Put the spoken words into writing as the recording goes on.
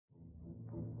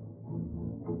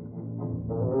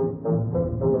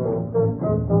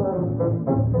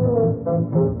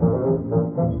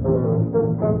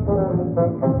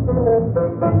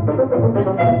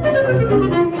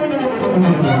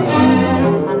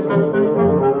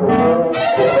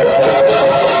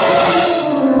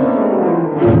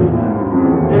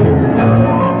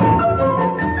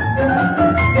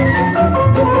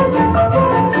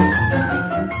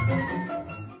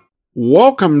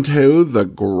Welcome to the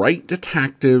Great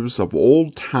Detectives of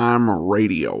Old Time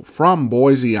Radio. From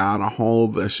Boise, Idaho,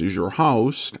 this is your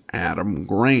host, Adam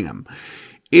Graham.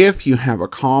 If you have a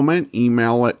comment,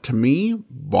 email it to me,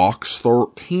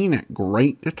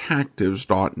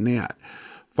 box13@greatdetectives.net.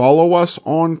 Follow us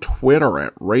on Twitter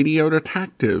at Radio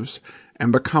Detectives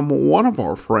and become one of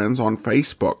our friends on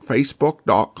Facebook,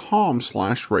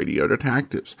 facebook.com/Radio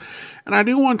Detectives. And I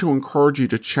do want to encourage you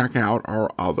to check out our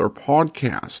other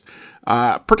podcasts.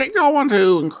 Particularly, I want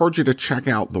to encourage you to check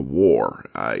out The War.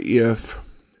 If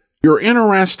you're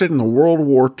interested in the World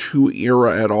War II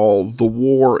era at all, The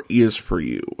War is for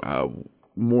you.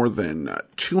 More than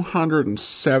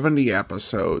 270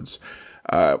 episodes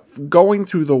going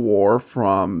through the war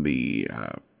from the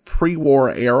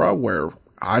pre-war era where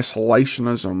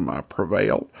isolationism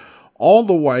prevailed, all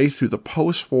the way through the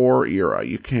post-war era.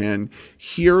 You can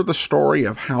hear the story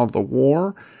of how the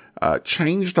war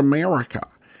changed America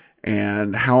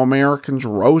and how Americans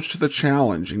rose to the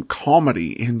challenge in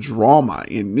comedy, in drama,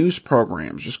 in news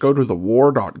programs. Just go to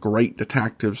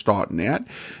thewar.greatdetectives.net.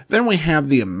 Then we have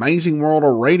the Amazing World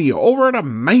of Radio over at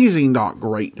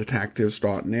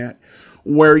amazing.greatdetectives.net,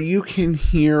 where you can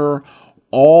hear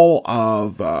all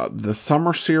of the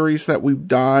summer series that we've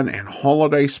done and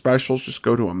holiday specials. Just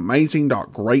go to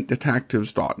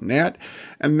amazing.greatdetectives.net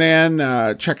and then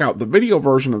check out the video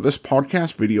version of this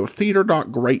podcast,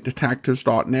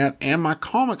 videotheater.greatdetectives.net, and my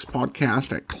comics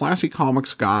podcast at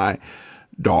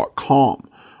classycomicsguy.com.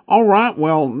 All right,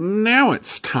 well, now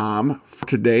it's time for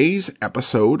today's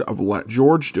episode of Let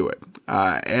George Do It.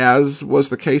 As was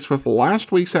the case with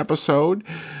last week's episode,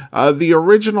 the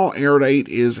original air date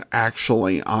is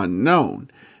actually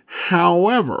unknown.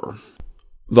 However,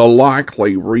 the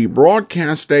likely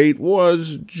rebroadcast date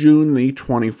was June the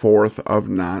 24th of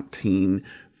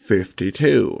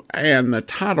 1952, and the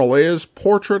title is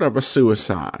Portrait of a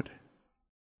Suicide.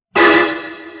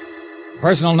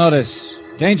 Personal notice.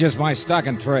 Danger's my stock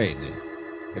and trade.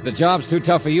 If the job's too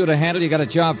tough for you to handle, you got a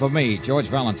job for me, George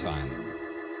Valentine.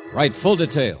 Write full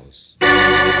details.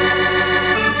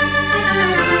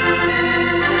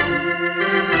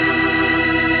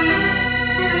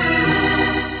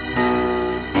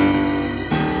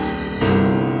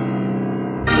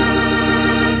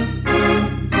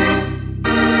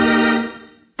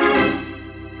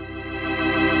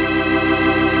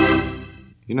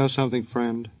 You know something,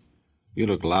 friend? You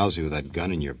look lousy with that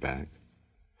gun in your back.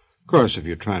 Of course, if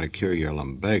you're trying to cure your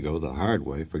lumbago the hard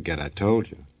way, forget I told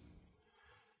you.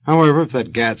 However, if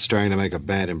that gat's starting to make a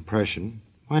bad impression,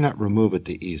 why not remove it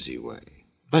the easy way?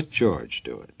 Let George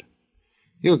do it.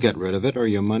 He'll get rid of it or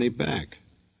your money back.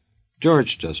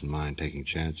 George doesn't mind taking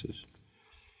chances.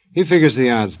 He figures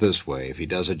the odds this way. If he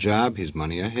does a job, he's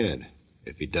money ahead.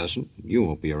 If he doesn't, you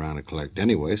won't be around to collect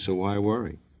anyway, so why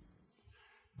worry?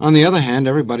 On the other hand,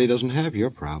 everybody doesn't have your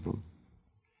problem.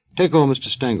 Take old Mr.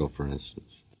 Stengel, for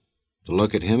instance. To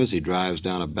look at him as he drives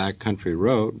down a back-country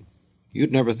road,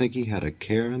 you'd never think he had a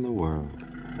care in the world.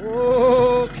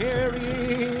 Oh,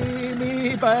 carry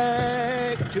me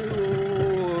back to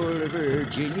old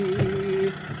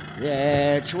Virginia.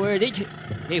 That's where they...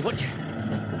 Hey, what?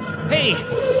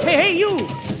 Hey, you!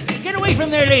 Get away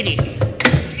from there, lady!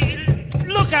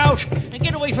 Look out! And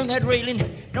get away from that railing.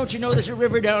 Don't you know there's a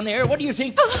river down there? What do you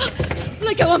think?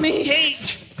 Let go of me.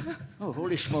 Kate! Oh,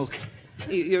 holy smoke.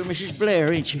 You're Mrs.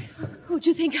 Blair, ain't you? Who'd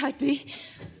you think I'd be?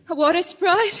 A water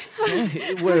sprite?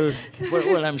 Well,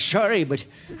 I'm sorry, but,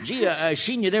 gee, I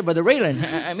seen you there by the railing.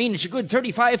 I mean, it's a good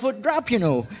 35-foot drop, you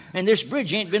know, and this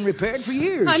bridge ain't been repaired for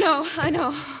years. I know.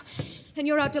 And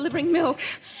you're out delivering milk.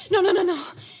 No.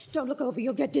 Don't look over,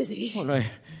 you'll get dizzy. Well,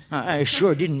 I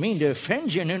sure didn't mean to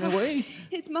offend you in any way.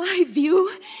 It's my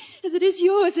view, as it is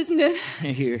yours, isn't it?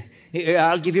 Here,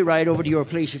 I'll give you a ride over to your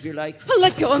place if you like.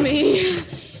 Let go of me.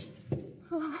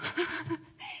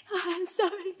 Oh, I'm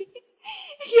sorry.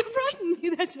 You frightened me,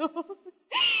 that's all.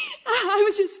 I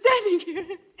was just standing here,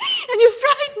 and you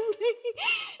frightened me.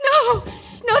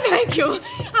 No, thank you.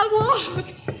 I'll walk.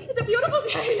 It's a beautiful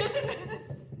day, isn't it?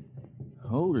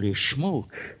 Holy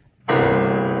smoke.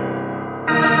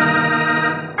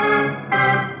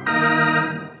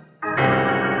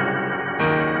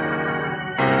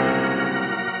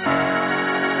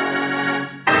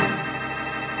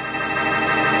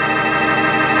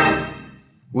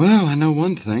 Well, I know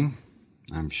one thing.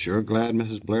 I'm sure glad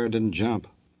Mrs. Blair didn't jump.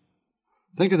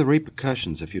 Think of the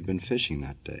repercussions if you'd been fishing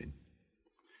that day.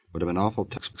 Would have been awful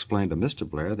to explain to Mr.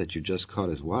 Blair that you just caught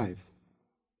his wife.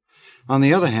 On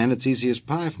the other hand, it's easy as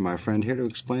pie for my friend here to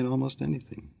explain almost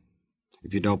anything.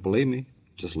 If you don't believe me,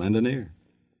 just lend an ear.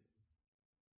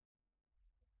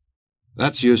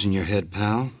 That's using your head,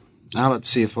 pal. Now let's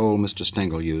see if old Mr.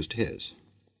 Stengel used his.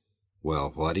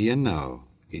 Well, what do you know?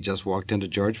 He just walked into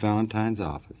George Valentine's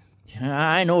office.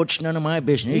 I know it's none of my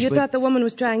business, You but... thought the woman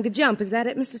was trying to jump. Is that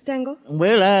it, Mr. Stengel?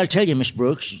 Well, I'll tell you, Miss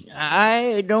Brooks,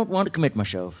 I don't want to commit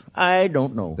myself. I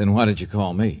don't know. Then why did you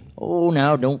call me? Oh,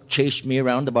 now, don't chase me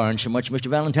around the barn so much, Mr.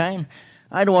 Valentine.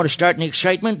 I don't want to start any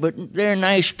excitement, but they're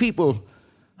nice people.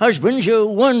 Husband's a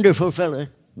wonderful fella.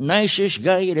 Nicest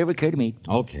guy you'd ever care to meet.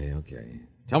 Okay.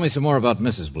 Tell me some more about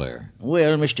Mrs. Blair.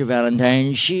 Well, Mr.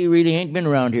 Valentine, she really ain't been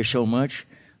around here so much.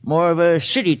 More of a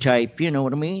city type, you know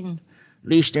what I mean? At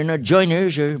least they're not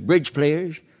joiners or bridge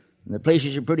players. The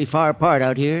places are pretty far apart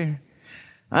out here.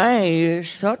 I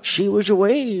thought she was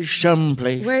away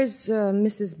someplace. Where's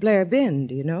Mrs. Blair been,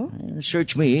 do you know?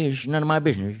 Search me. It's none of my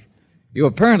business. You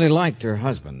apparently liked her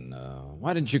husband.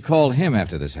 Why didn't you call him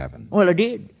after this happened? Well, I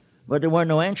did, but there wasn't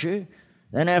no answer.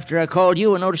 Then after I called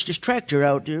you, I noticed his tractor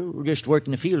out there, just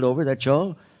working the field over, that's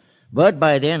all. But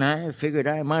by then, I figured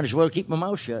I might as well keep my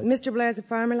mouth shut. Mr. Blair's a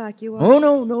farmer like you are? Oh,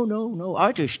 no.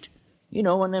 Artist. You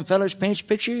know, one of them fellas paints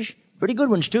pictures. Pretty good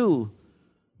ones, too.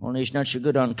 Only he's not so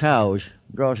good on cows.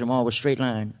 Draws them all with straight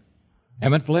line.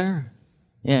 Emmett Blair?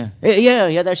 Yeah,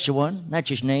 that's the one. That's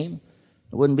his name.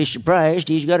 I wouldn't be surprised.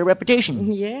 He's got a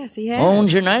reputation. Yes, he has.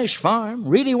 Owns a nice farm.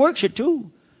 Really works it,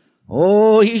 too.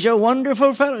 Oh, he's a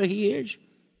wonderful fellow, he is.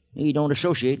 He don't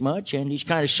associate much, and he's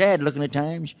kind of sad-looking at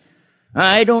times.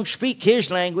 I don't speak his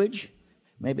language,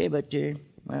 maybe, but,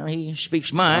 well, he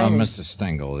speaks mine. Mr.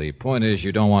 Stengel, the point is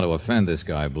you don't want to offend this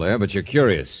guy, Blair, but you're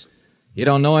curious. You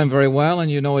don't know him very well,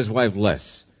 and you know his wife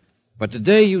less. But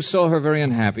today you saw her very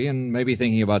unhappy and maybe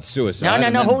thinking about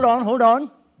suicide. No, hold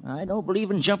on. I don't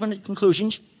believe in jumping at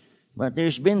conclusions, but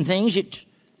there's been things that,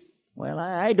 well,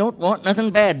 I don't want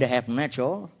nothing bad to happen, that's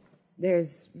all.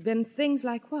 There's been things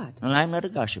like what? Well, I'm not a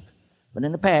gossip. But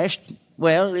in the past,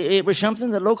 well, it was something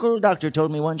the local doctor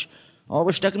told me once.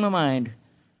 Always stuck in my mind.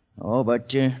 Oh,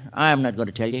 but I'm not going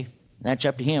to tell you. That's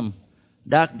up to him.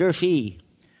 Doc Durfee.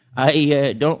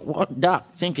 I don't want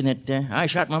Doc thinking that I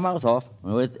shot my mouth off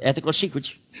with ethical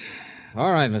secrets.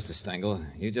 All right, Mr. Stengel.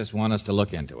 You just want us to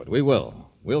look into it. We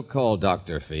will. We'll call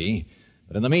Dr. Fee.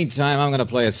 But in the meantime, I'm going to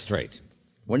play it straight.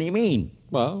 What do you mean?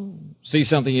 Well, see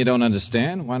something you don't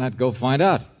understand? Why not go find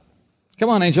out? Come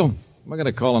on, Angel. We're going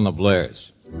to call on the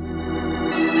Blairs.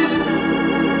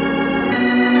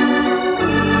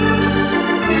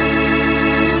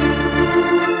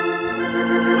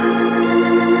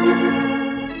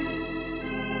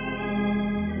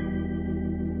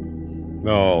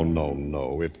 No.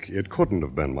 It couldn't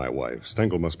have been my wife.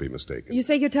 Stengel must be mistaken. You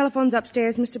say your telephone's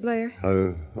upstairs, Mr. Blair?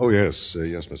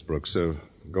 Yes, Miss Brooks.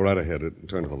 Go right ahead.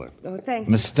 Turn to the left. Oh, thank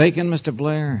you. Mistaken, Mr.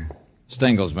 Blair?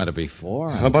 Stengel's met her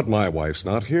before. But my wife's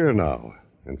not here now.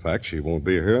 In fact, she won't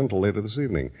be here until later this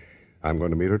evening. I'm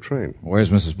going to meet her train. Where's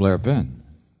Mrs. Blair been?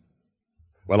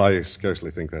 Well, I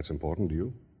scarcely think that's important,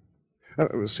 do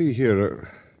you? See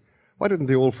here, why didn't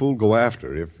the old fool go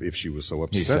after her if she was so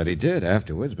upset? He said he did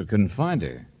afterwards, but couldn't find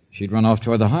her. She'd run off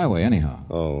toward the highway anyhow.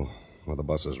 Oh, well, the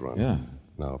buses run. Yeah.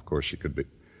 Now, of course, she could be...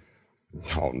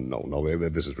 Oh, no,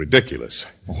 this is ridiculous.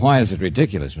 Why is it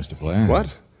ridiculous, Mr. Blair?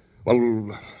 What?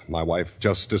 Well, my wife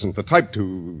just isn't the type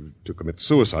to commit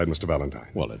suicide, Mr. Valentine.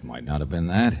 Well, it might not have been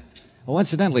that. Oh,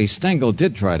 incidentally, Stengel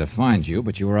did try to find you,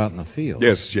 but you were out in the field.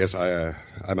 Yes, I've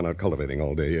been out cultivating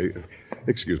all day.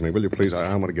 Excuse me, will you please?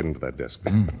 I want to get into that desk.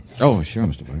 Oh, sure,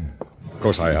 Mr. Blair. Of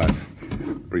course, I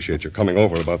appreciate your coming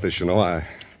over about this, you know. I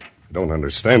don't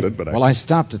understand it, but Well, I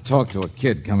stopped to talk to a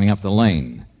kid coming up the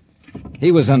lane.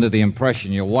 He was under the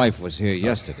impression your wife was here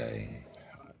yesterday.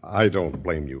 I don't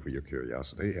blame you for your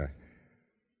curiosity.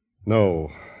 No,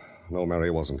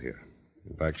 Mary wasn't here.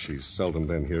 In fact, she's seldom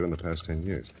been here in the past 10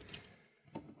 years.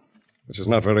 Which is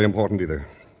not very important either.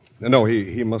 No,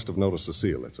 he must have noticed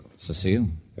Cecile, that's all. Cecile?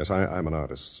 Yes, I'm an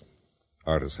artist.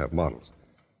 Artists have models.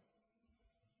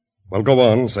 Well, go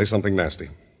on, say something nasty.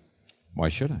 Why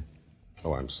should I?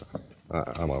 Oh, I'm sorry.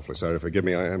 I'm awfully sorry. Forgive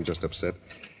me, I am just upset.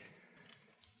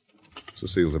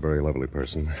 Cecile's a very lovely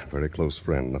person, a very close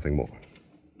friend, nothing more.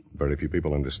 Very few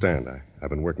people understand. I've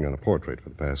been working on a portrait for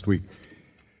the past week.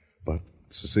 But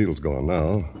Cecile's gone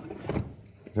now.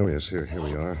 Oh, yes, here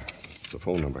we are. It's a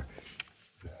phone number.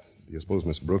 Do you suppose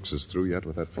Miss Brooks is through yet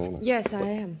with that phone? Yes, I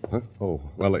am. Huh? Oh,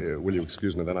 well, will you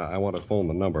excuse me then? I want to phone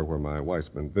the number where my wife's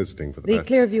been visiting for the past...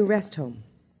 Clearview Rest Home.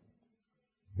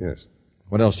 Yes.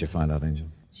 What else did you find out, Angel?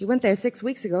 She went there 6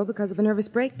 weeks ago because of a nervous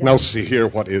breakdown. Now, see here,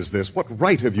 what is this? What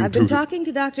right have you I've been talking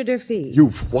to Dr. Durfee.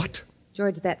 You've what?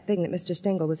 George, that thing that Mr.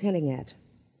 Stengel was hinting at.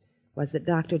 was that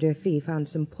Dr. Durfee found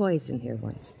some poison here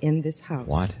once, in this house.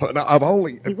 What? But I've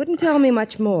only... He wouldn't tell me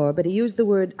much more, but he used the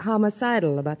word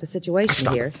homicidal about the situation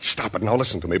Stop here. it. Stop it. Now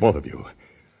listen to me, both of you.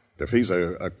 If he's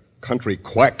a country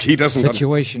quack, he doesn't...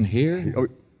 Situation here?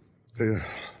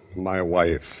 My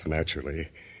wife, naturally.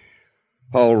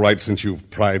 All right, since you've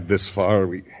pried this far,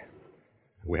 we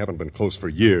haven't been close for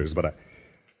years, but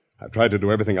I've tried to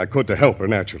do everything I could to help her,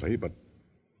 naturally, but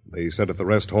they said at the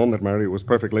rest home that Mary was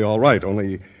perfectly all right,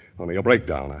 only a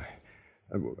breakdown.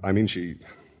 I mean,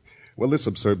 well, this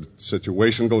absurd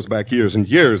situation goes back years and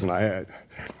years, and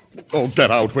oh,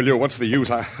 get out, will you? What's the use?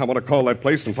 I want to call that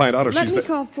place and find out if Let she's... me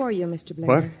call for you, Mr. Blair.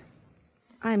 What?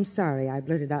 I'm sorry I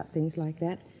blurted out things like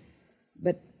that,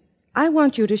 but I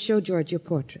want you to show George your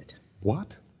portrait.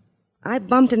 What? I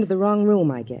bumped into the wrong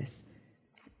room, I guess.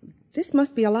 This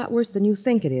must be a lot worse than you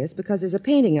think it is, because there's a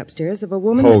painting upstairs of a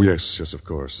woman... Oh, yes, of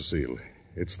course, Cecile.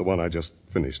 It's the one I just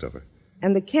finished of her.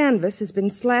 And the canvas has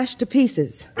been slashed to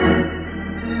pieces.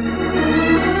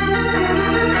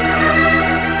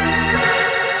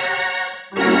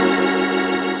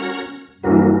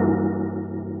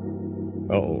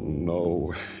 Oh,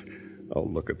 no. Oh,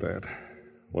 look at that.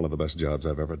 One of the best jobs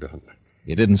I've ever done.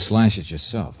 You didn't slash it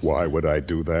yourself. Why would I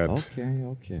do that?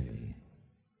 Okay.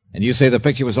 And you say the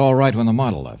picture was all right when the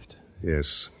model left?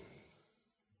 Yes.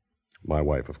 My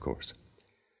wife, of course.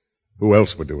 Who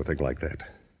else would do a thing like that?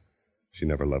 She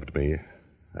never loved me.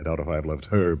 I doubt if I've loved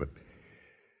her, but...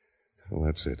 Well,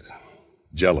 that's it.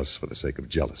 Jealous for the sake of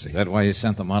jealousy. Is that why you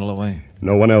sent the model away?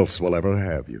 No one else will ever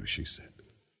have you, she said.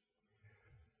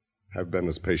 I've been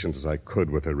as patient as I could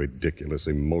with her ridiculous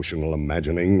emotional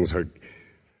imaginings, her...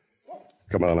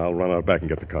 Come on, I'll run out back and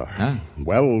get the car. Huh?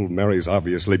 Well, Mary's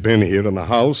obviously been here in the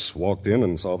house, walked in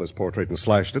and saw this portrait and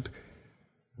slashed it.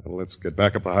 Well, let's get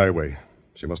back up the highway.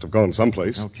 She must have gone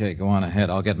someplace. Okay, go on ahead.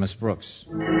 I'll get Miss Brooks.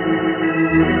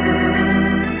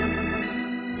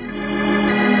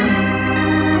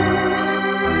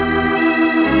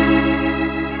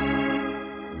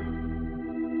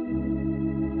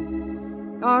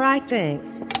 All right,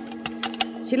 thanks.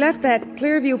 She left that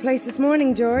Clearview place this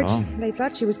morning, George. Oh? They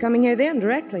thought she was coming here then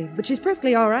directly. But she's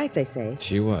perfectly all right, they say.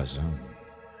 She was, huh?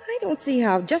 I don't see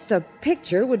how just a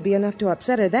picture would be enough to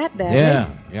upset her that badly.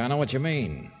 Yeah, I know what you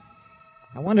mean.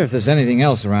 I wonder if there's anything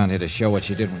else around here to show what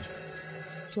she did when...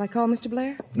 Shall I call Mr.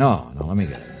 Blair? No, let me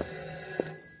get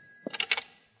it.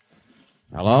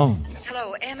 Hello?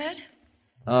 Hello, Emmett?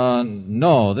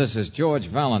 No, this is George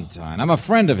Valentine. I'm a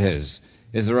friend of his.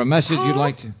 Is there a message you'd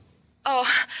like to...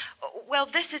 Oh, well,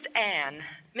 this is Anne,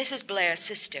 Mrs. Blair's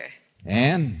sister.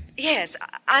 Anne? Yes,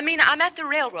 I'm at the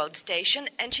railroad station,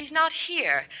 and she's not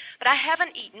here. But I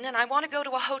haven't eaten, and I want to go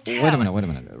to a hotel. Wait a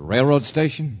minute. Railroad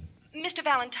station? Mr.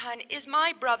 Valentine, is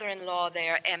my brother-in-law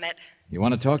there, Emmett? You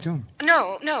want to talk to him?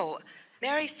 No.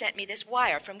 Mary sent me this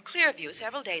wire from Clearview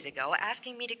several days ago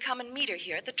asking me to come and meet her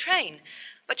here at the train.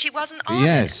 But she wasn't on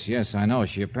it. Yes, I know.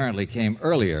 She apparently came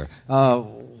earlier.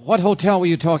 What hotel were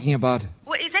you talking about?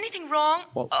 Well, is anything wrong?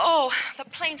 Well- Oh, the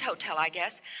Plains Hotel, I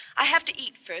guess. I have to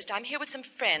eat first. I'm here with some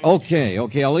friends. Okay.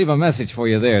 I'll leave a message for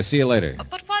you there. See you later.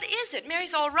 But what is it?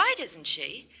 Mary's all right, isn't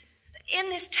she? In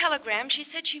this telegram, she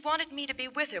said she wanted me to be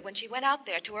with her when she went out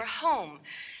there to her home.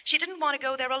 She didn't want to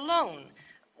go there alone.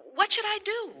 What should I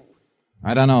do?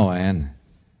 I don't know, Anne.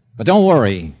 But don't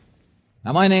worry.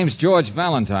 Now, my name's George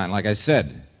Valentine, like I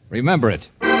said. Remember it.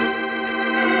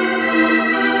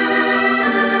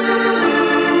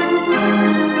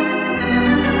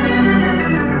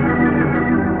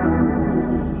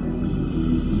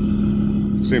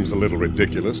 Seems a little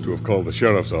ridiculous to have called the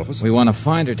sheriff's office. We want to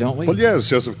find her, don't we? Well,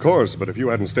 yes, of course, but if you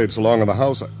hadn't stayed so long in the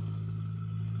house...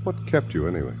 What kept you,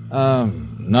 anyway?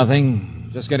 Nothing.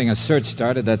 Just getting a search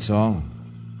started, that's all.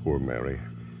 Poor Mary.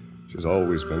 She's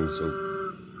always been so...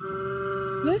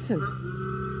 Listen.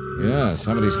 Yeah,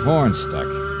 somebody's horn stuck.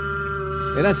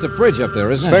 Hey, that's the bridge up there,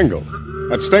 isn't it? Stengel.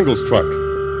 That's Stengel's truck.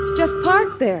 It's just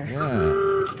parked there. Yeah.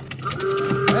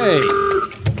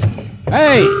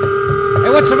 Hey,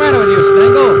 what's the matter with you,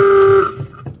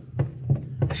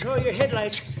 Stengel? Saw your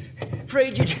headlights.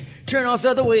 Afraid you'd turn off the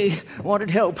other way.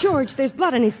 Wanted help. George, there's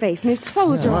blood on his face, and his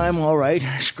clothes are... I'm all right.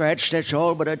 Scratched, that's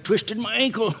all, but I twisted my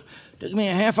ankle. Took me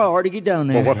a half hour to get down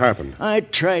there. Well, what happened? I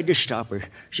tried to stop her.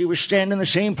 She was standing in the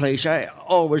same place. I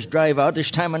always drive out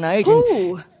this time of night.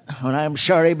 Who? Well, I'm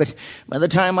sorry, but by the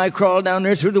time I crawled down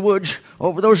there through the woods,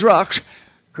 over those rocks,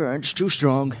 current's too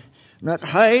strong. Not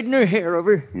hide nor hair of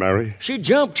her. Mary? She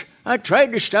jumped. I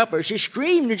tried to stop her. She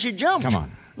screamed and she jumped. Come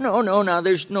on. No, now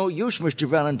there's no use, Mr.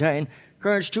 Valentine.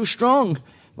 Current's too strong.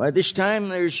 By this time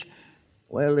there's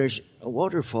a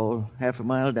waterfall half a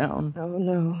mile down. Oh,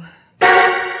 no.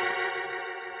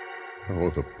 Oh,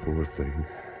 the poor thing.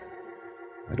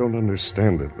 I don't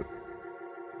understand it, but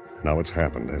now it's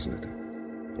happened, hasn't it?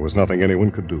 There was nothing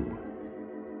anyone could do.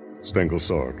 Stengel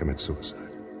saw her commit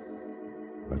suicide.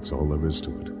 That's all there is to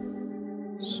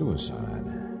it. Suicide.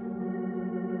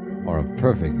 Or a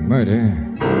perfect murder.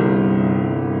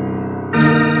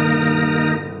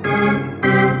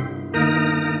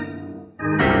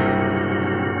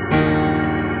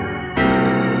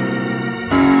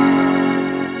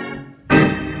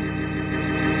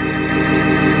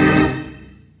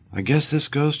 I guess this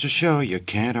goes to show you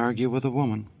can't argue with a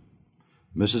woman.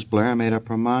 Mrs. Blair made up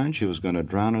her mind she was going to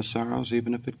drown her sorrows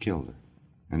even if it killed her.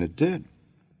 And it did.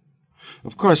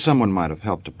 Of course, someone might have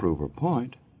helped to prove her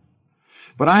point.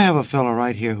 But I have a fellow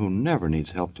right here who never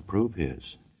needs help to prove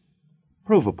his.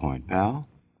 Prove a point, pal.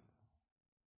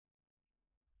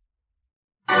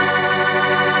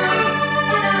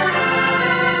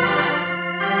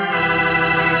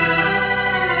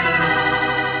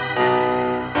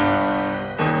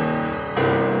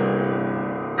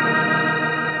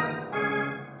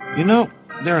 You know,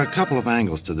 there are a couple of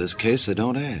angles to this case that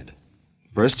don't add.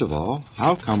 First of all,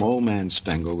 how come old man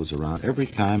Stengel was around every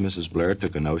time Mrs. Blair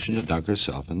took a notion to dunk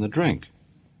herself in the drink?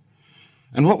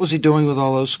 And what was he doing with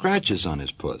all those scratches on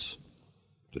his puss?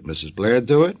 Did Mrs. Blair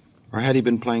do it, or had he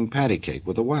been playing patty cake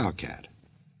with a wildcat?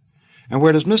 And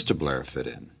where does Mr. Blair fit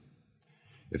in?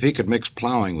 If he could mix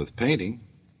plowing with painting,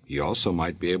 he also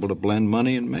might be able to blend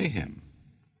money and mayhem.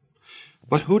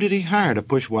 But who did he hire to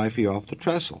push wifey off the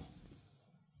trestle?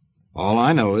 All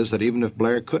I know is that even if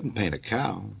Blair couldn't paint a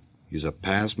cow, he's a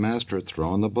past master at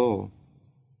throwing the bull.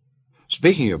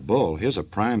 Speaking of bull, here's a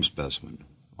prime specimen,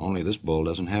 only this bull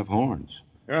doesn't have horns.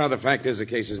 Well, the fact is the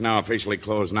case is now officially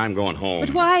closed, and I'm going home.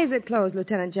 But why is it closed,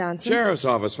 Lieutenant Johnson? Sheriff's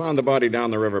office found the body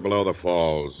down the river below the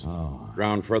falls. Oh.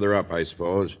 Ground further up, I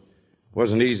suppose.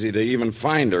 Wasn't easy to even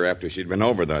find her after she'd been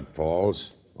over that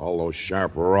falls. All those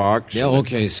sharp rocks. Yeah,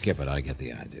 okay, skip it. I get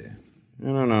the idea. I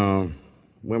don't know.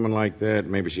 Women like that,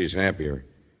 maybe she's happier.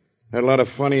 Had a lot of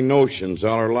funny notions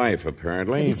all her life,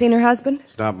 apparently. Have you seen her husband?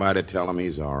 Stopped by to tell him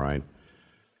he's all right.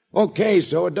 Okay,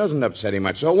 so it doesn't upset him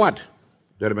much. So what?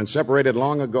 They'd have been separated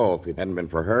long ago if it hadn't been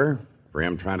for her, for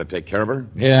him trying to take care of her.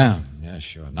 Yeah,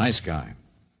 sure. Nice guy.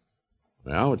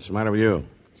 Well, what's the matter with you?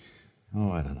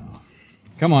 Oh, I don't know.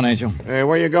 Come on, Angel. Hey,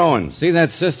 where you going? See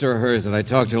that sister of hers that I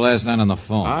talked to last night on the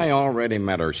phone? I already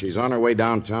met her. She's on her way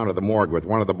downtown to the morgue with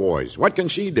one of the boys. What can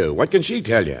she do? What can she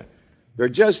tell you? There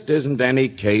just isn't any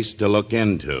case to look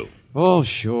into. Oh,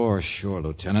 sure,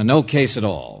 Lieutenant. No case at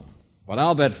all. But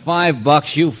I'll bet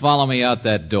 $5 you follow me out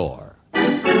that door.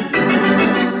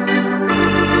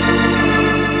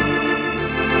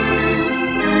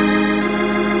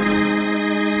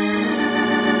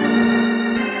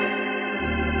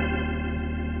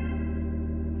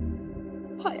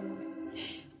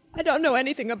 I don't know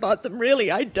anything about them,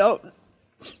 really, I don't.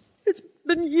 It's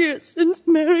been years since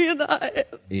Mary and I...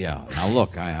 Yeah, now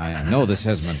look, I know this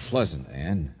hasn't been pleasant,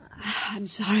 Anne. I'm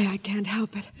sorry, I can't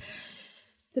help it.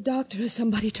 The doctor or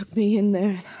somebody took me in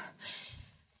there.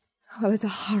 Well, it's a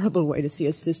horrible way to see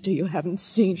a sister you haven't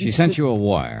seen. She sent you a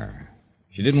wire.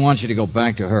 She didn't want you to go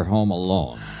back to her home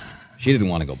alone. She didn't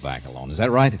want to go back alone, is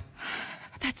that right?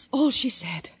 That's all she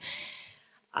said.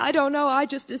 I don't know, I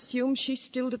just assumed she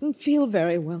still didn't feel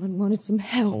very well and wanted some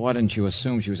help. Well, why didn't you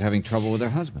assume she was having trouble with her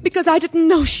husband? Because I didn't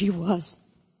know she was.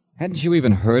 Hadn't you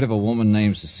even heard of a woman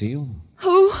named Cecile?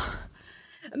 Who?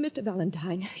 Mr.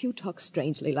 Valentine, you talked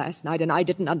strangely last night, and I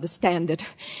didn't understand it.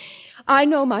 I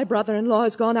know my brother-in-law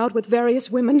has gone out with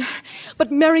various women,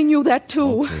 but Mary knew that,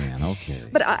 too. Okay, Anne, okay.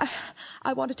 But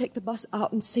I want to take the bus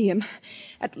out and see him.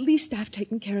 At least I've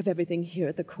taken care of everything here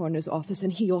at the coroner's office,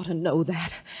 and he ought to know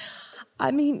that. I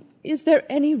mean, is there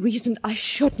any reason I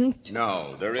shouldn't?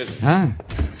 No, there isn't. Huh?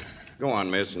 Go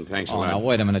on, miss, and thanks a Oh, lot. now,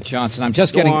 wait a minute, Johnson. I'm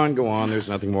just getting... Go on. There's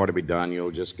nothing more to be done.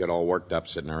 You'll just get all worked up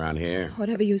sitting around here.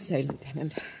 Whatever you say,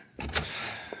 Lieutenant.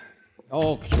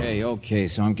 Okay,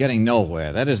 so I'm getting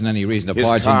nowhere. That isn't any reason to His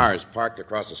barge in... car's parked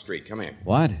across the street. Come here.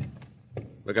 What?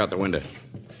 Look out the window.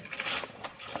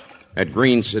 That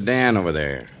green sedan over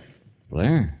there.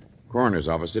 Blair? Coroner's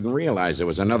office didn't realize there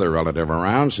was another relative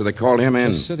around, so they called him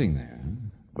in. Just sitting there.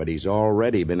 But he's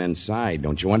already been inside,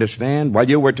 don't you understand? While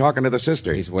you were talking to the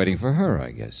sister. He's waiting for her,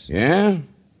 I guess. Yeah?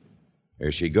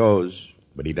 There she goes,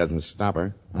 but he doesn't stop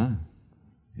her. Huh?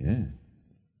 Yeah.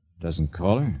 Doesn't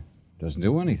call her. Doesn't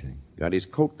do anything. Got his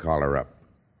coat collar up,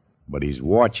 but he's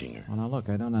watching her. Well, now, look,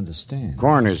 I don't understand.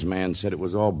 Coroner's man said it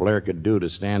was all Blair could do to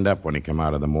stand up when he come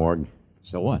out of the morgue.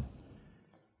 So what?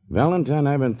 Valentine,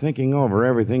 I've been thinking over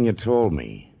everything you told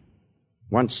me.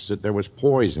 Once that there was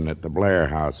poison at the Blair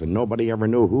house, and nobody ever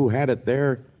knew who had it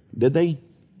there, did they?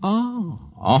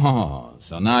 Oh,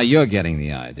 so now you're getting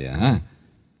the idea, huh?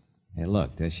 Hey,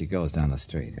 look, there she goes down the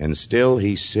street. And still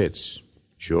he sits.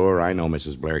 Sure, I know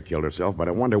Mrs. Blair killed herself, but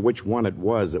I wonder which one it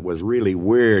was that was really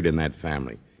weird in that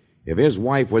family. If his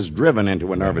wife was driven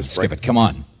into a nervous break... Skip it, come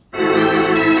on.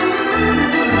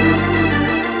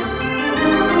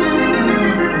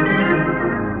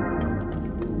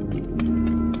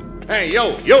 Hey,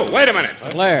 you, wait a minute.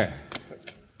 Blair.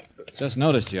 Just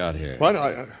noticed you out here. What?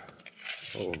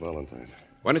 Oh, Valentine.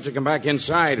 Why don't you come back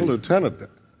inside? Oh, Lieutenant.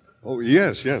 Oh,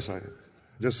 yes. I'm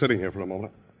just sitting here for a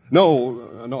moment.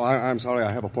 No, I'm sorry.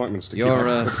 I have appointments to keep.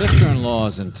 Your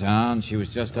sister-in-law's in town. She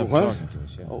was just up talking to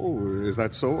us. Yeah. Oh, is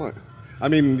that so? I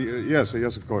mean, yes,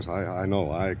 of course. I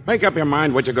know. Make up your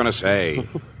mind what you're going to say.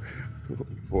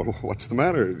 Well, what's the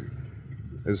matter?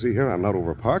 See here, I'm not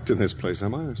overparked in this place,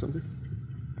 am I, or something?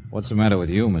 What's the matter with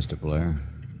you, Mr. Blair?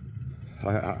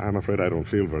 I'm afraid I don't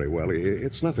feel very well.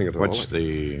 It's nothing at all. What's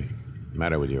the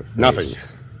matter with your face? Nothing.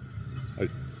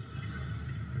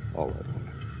 All right.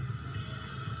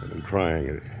 I've been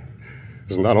crying.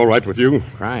 Isn't that all right with you?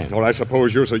 Crying? Or I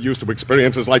suppose you're so used to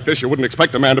experiences like this you wouldn't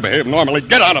expect a man to behave normally.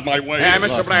 Get out of my way. Hey,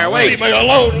 Mr. Blair, wait. Leave me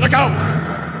alone. Look out.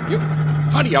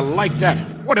 How do you like that?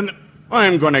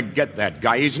 I'm going to get that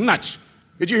guy. He's nuts.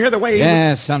 Did you hear the way he...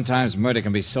 Yeah, sometimes murder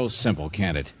can be so simple,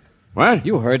 can't it? What?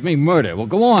 You heard me, murder. Well,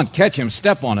 go on, catch him,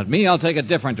 step on it. Me, I'll take a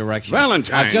different direction.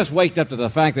 Valentine! I've just waked up to the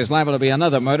fact there's liable to be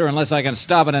another murder unless I can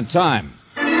stop it in time.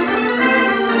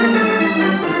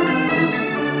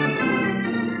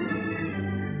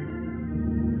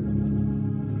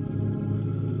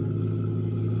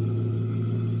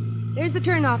 There's the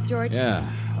turnoff, George.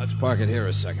 Yeah, let's park it here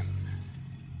a second.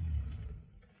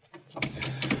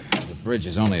 The bridge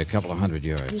is only a couple of 100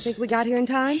 yards. You think we got here in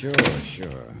time? Sure.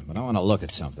 But I want to look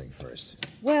at something first.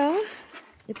 Well,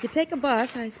 if you take a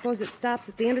bus, I suppose it stops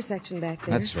at the intersection back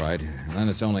there. That's right. And then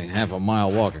it's only half a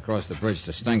mile walk across the bridge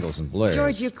to Stengels and Blair's.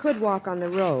 George, you could walk on the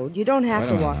road. You don't have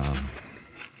to walk. Now.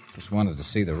 Just wanted to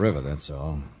see the river, that's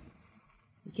all.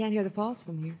 You can't hear the falls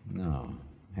from here. No.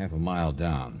 Half a mile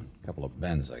down. A couple of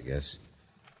bends, I guess.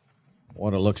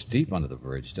 Water looks deep under the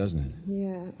bridge, doesn't it?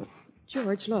 Yeah.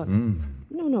 George, look.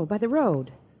 No, by the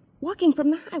road. Walking from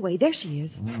the highway. There she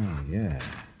is. Oh, yeah.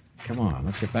 Come on,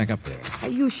 let's get back up there. Are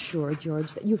you sure,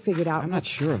 George, that you figured out... I'm not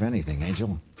sure of anything,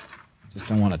 Angel. Just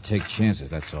don't want to take chances,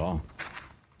 that's all.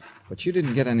 But you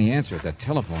didn't get any answer at that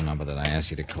telephone number that I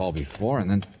asked you to call before, and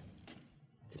then...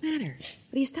 What's the matter?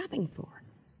 What are you stopping for?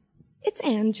 It's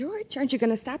Anne, George. Aren't you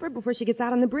going to stop her before she gets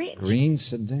out on the bridge? Green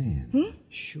sedan.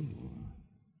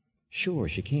 Sure,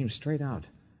 she came straight out.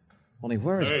 Only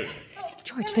where is... Hey.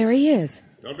 George, there he is.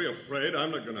 Don't be afraid. I'm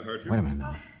not going to hurt you. Wait a minute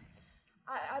now.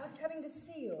 I was coming to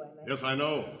see you, Emmett. Yes, I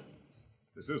know.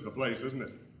 This is the place, isn't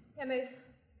it? Emmett,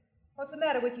 what's the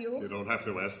matter with you? You don't have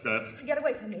to ask that. Get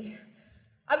away from me.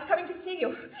 I was coming to see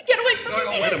you. Get away from me.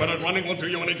 No, wait a minute. Running won't do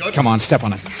you any good. Come on, step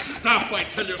on it. Stop, I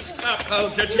tell you. Stop.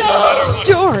 I'll get you no matter what.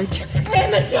 George.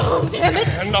 Emmett, don't. Emmett.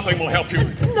 And nothing will help you.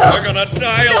 No. You're going to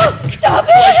die No, stop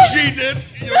it. like she did.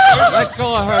 No. Let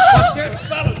go of her, Buster.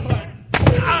 Valentine.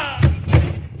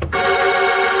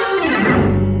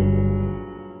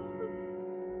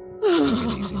 Take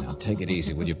it easy now. Take it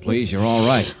easy, will you please? You're all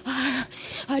right.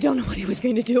 I don't know what he was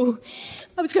going to do.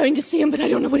 I was going to see him, but I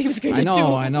don't know what he was going to do.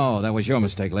 I know. That was your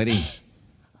mistake, lady.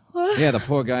 What? Yeah, the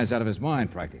poor guy's out of his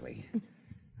mind, practically.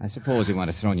 I suppose he might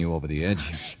have thrown you over the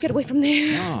edge. Get away from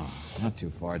there. No, not too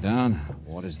far down.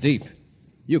 Water's deep.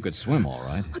 You could swim, all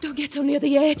right. Oh, don't get so near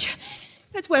the edge.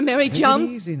 That's where Mary jumped.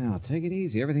 Take it easy now. Take it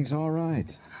easy. Everything's all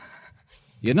right.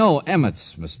 You know,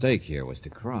 Emmett's mistake here was to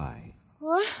cry.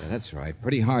 What? Yeah, that's right.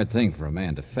 Pretty hard thing for a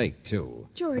man to fake, too.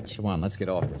 George. Come on, let's get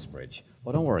off this bridge.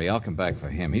 Oh, don't worry. I'll come back for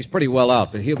him. He's pretty well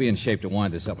out, but he'll be in shape to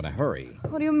wind this up in a hurry.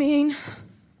 What do you mean?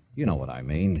 You know what I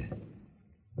mean.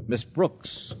 Miss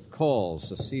Brooks calls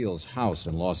Cecile's house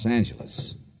in Los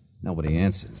Angeles. Nobody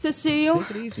answers. Cecile?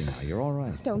 Take it easy now. You're all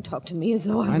right. Don't talk to me as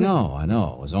though I know.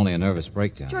 It was only a nervous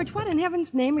breakdown. George, what in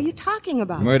heaven's name are you talking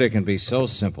about? Murder can be so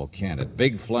simple, can't it?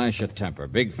 Big flash of temper,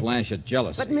 big flash of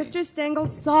jealousy. But Mr. Stengel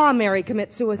saw Mary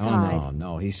commit suicide. Oh,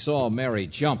 no. He saw Mary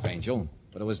jump, Angel,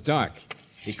 but it was dark.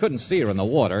 He couldn't see her in the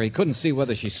water. He couldn't see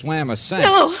whether she swam or sank.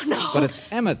 No. But it's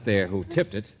Emmett there who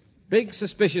tipped it. Big,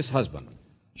 suspicious husband.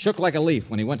 Shook like a leaf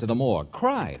when he went to the morgue.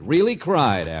 Cried, really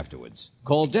cried afterwards.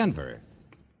 Called Denver.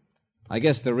 I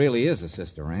guess there really is a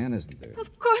Sister Ann, isn't there?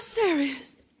 Of course there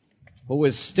is. Who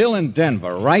is still in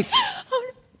Denver, right?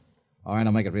 All right,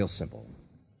 I'll make it real simple.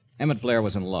 Emmett Blair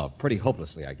was in love, pretty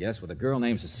hopelessly, I guess, with a girl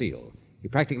named Cecile. He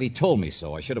practically told me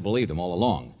so. I should have believed him all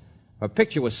along. Her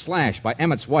picture was slashed by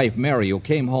Emmett's wife, Mary, who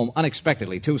came home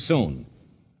unexpectedly too soon.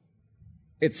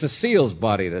 It's Cecile's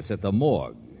body that's at the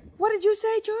morgue. What did you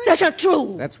say, George? That's not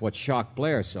true. That's what shocked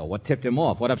Blair so, what tipped him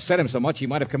off, what upset him so much he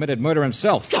might have committed murder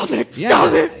himself. Stop it!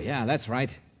 Stop it! Yeah, that's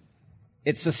right.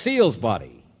 It's Cecile's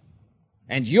body.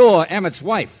 And you're Emmett's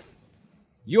wife.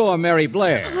 You're Mary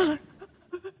Blair.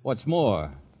 What's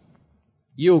more,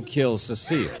 you killed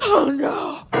Cecile. Oh,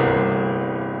 no.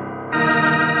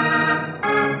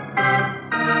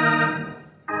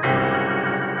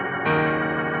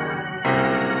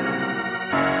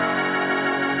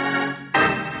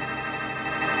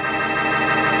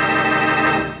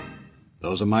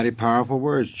 Those are mighty powerful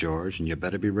words, George, and you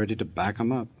better be ready to back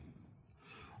 'em up.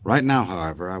 Right now,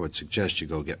 however, I would suggest you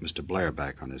go get Mr. Blair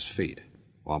back on his feet,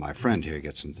 while my friend here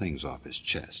gets some things off his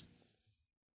chest.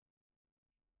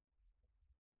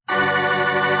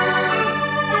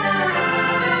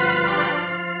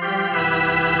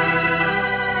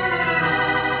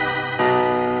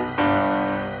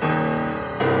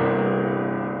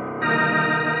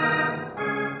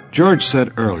 George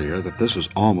said earlier that this was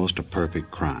almost a perfect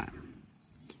crime.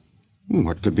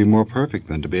 What could be more perfect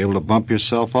than to be able to bump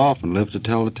yourself off and live to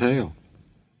tell the tale?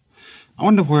 I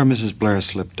wonder where Mrs. Blair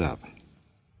slipped up.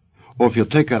 Or if you'll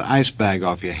take that ice bag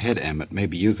off your head, Emmett,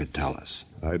 maybe you could tell us.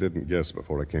 I didn't guess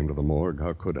before I came to the morgue.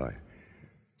 How could I?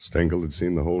 Stengel had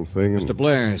seen the whole thing and... Mr.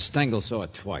 Blair, Stengel saw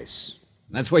it twice.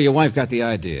 That's where your wife got the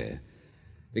idea.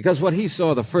 Because what he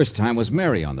saw the first time was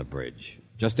Mary on the bridge,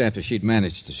 just after she'd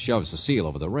managed to shove Cecile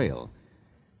over the rail.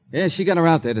 Yeah, she got her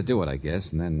out there to do it, I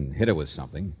guess, and then hit her with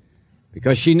something.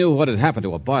 Because she knew what had happened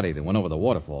to a body that went over the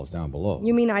waterfalls down below.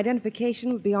 You mean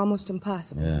identification would be almost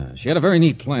impossible? Yeah, she had a very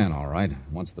neat plan, all right.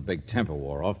 Once the big temper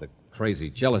wore off, the crazy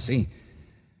jealousy,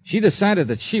 she decided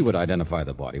that she would identify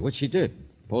the body, which she did,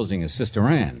 posing as Sister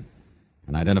Ann.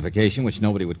 An identification which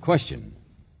nobody would question.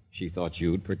 She thought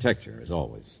you'd protect her, as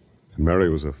always. Mary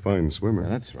was a fine swimmer. Yeah,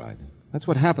 that's right. That's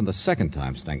what happened the second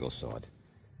time Stengel saw it.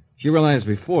 She realized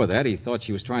before that he thought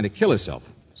she was trying to kill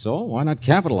herself. So why not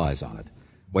capitalize on it?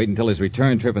 Wait until his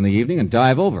return trip in the evening and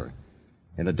dive over.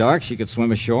 In the dark, she could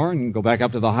swim ashore and go back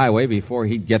up to the highway before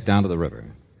he'd get down to the river.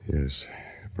 Yes,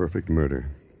 perfect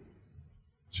murder.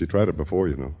 She tried it before,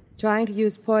 you know. Trying to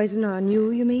use poison on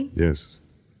you mean? Yes,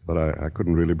 but I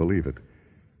couldn't really believe it.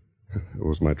 It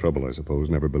was my trouble, I suppose,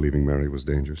 never believing Mary was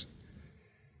dangerous.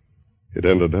 It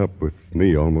ended up with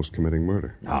me almost committing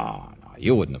murder. No,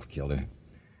 you wouldn't have killed her.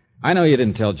 I know you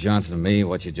didn't tell Johnson and me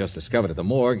what you just discovered at the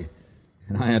morgue,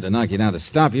 and I had to knock you down to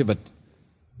stop you, but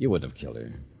you wouldn't have killed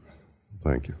her.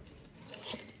 Thank you.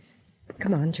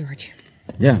 Come on, George.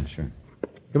 Yeah, sure.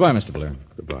 Goodbye, Mr. Blair.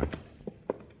 Goodbye.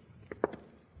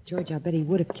 George, I bet he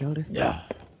would have killed her. Yeah.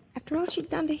 After all she'd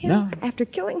done to him? No. After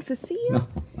killing Cecile? No.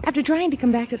 After trying to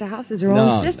come back to the house as her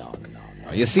own sister?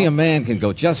 No. You see, a man can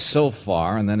go just so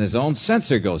far, and then his own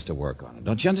censor goes to work on him.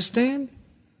 Don't you understand?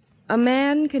 A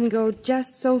man can go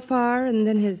just so far, and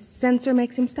then his censor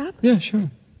makes him stop? Yeah, sure.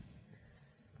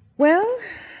 Well,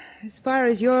 as far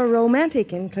as your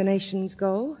romantic inclinations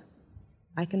go,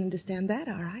 I can understand that,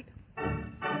 all right.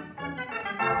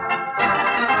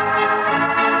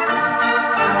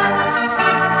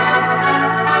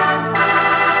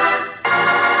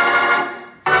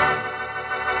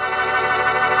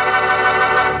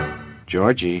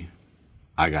 Georgie,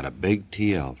 I got a big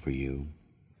TL for you.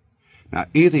 Now,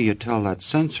 either you tell that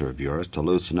censor of yours to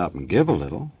loosen up and give a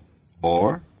little,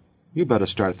 or you better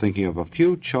start thinking of a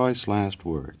few choice last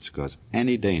words, because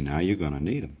any day now you're going to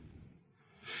need 'em.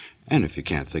 And if you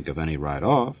can't think of any right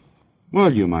off,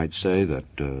 well, you might say that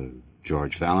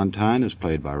George Valentine is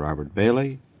played by Robert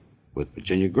Bailey, with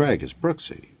Virginia Gregg as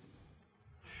Brooksy.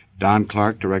 Don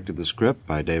Clark directed the script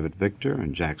by David Victor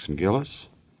and Jackson Gillis,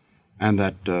 and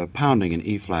that pounding in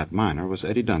E-flat minor was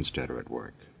Eddie Dunstetter at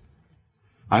work.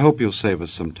 I hope you'll save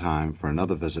us some time for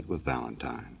another visit with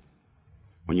Valentine,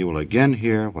 when you will again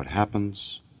hear what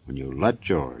happens when you let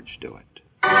George do it.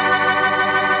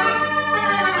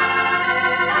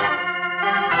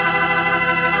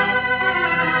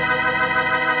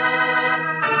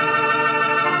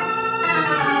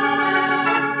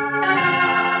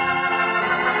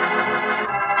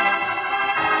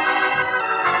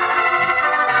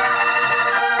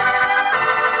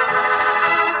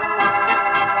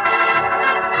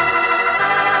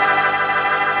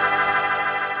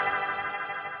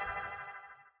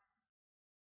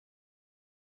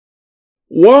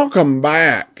 Welcome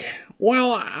back.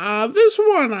 Well, this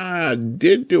one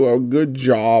did do a good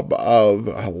job of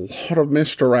a lot of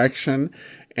misdirection,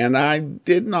 and I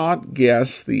did not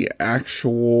guess the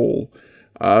actual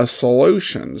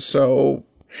solution. So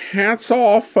hats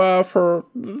off for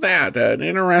that. An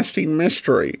interesting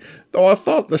mystery. Though I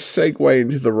thought the segue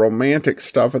into the romantic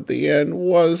stuff at the end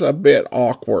was a bit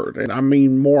awkward. And I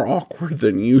mean more awkward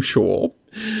than usual.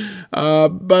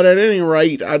 But at any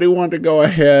rate, I do want to go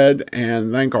ahead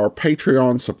and thank our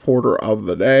Patreon supporter of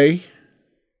the day.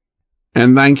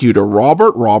 And thank you to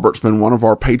Robert. Robert's been one of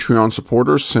our Patreon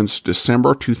supporters since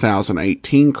December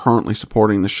 2018, currently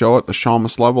supporting the show at the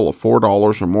Shamus level of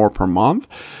 $4 or more per month.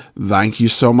 Thank you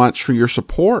so much for your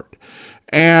support.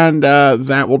 And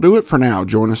that will do it for now.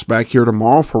 Join us back here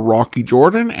tomorrow for Rocky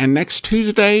Jordan. And next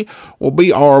Tuesday will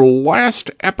be our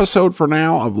last episode for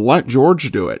now of Let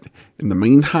George Do It. In the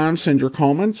meantime, send your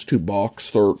comments to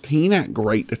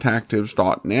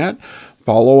box13@greatdetectives.net.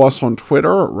 Follow us on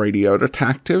Twitter at Radio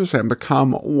Detectives and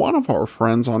become one of our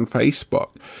friends on Facebook.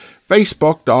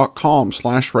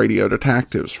 Facebook.com/Radio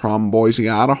Detectives. From Boise,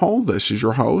 Idaho, this is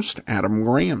your host, Adam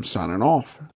Graham, signing off.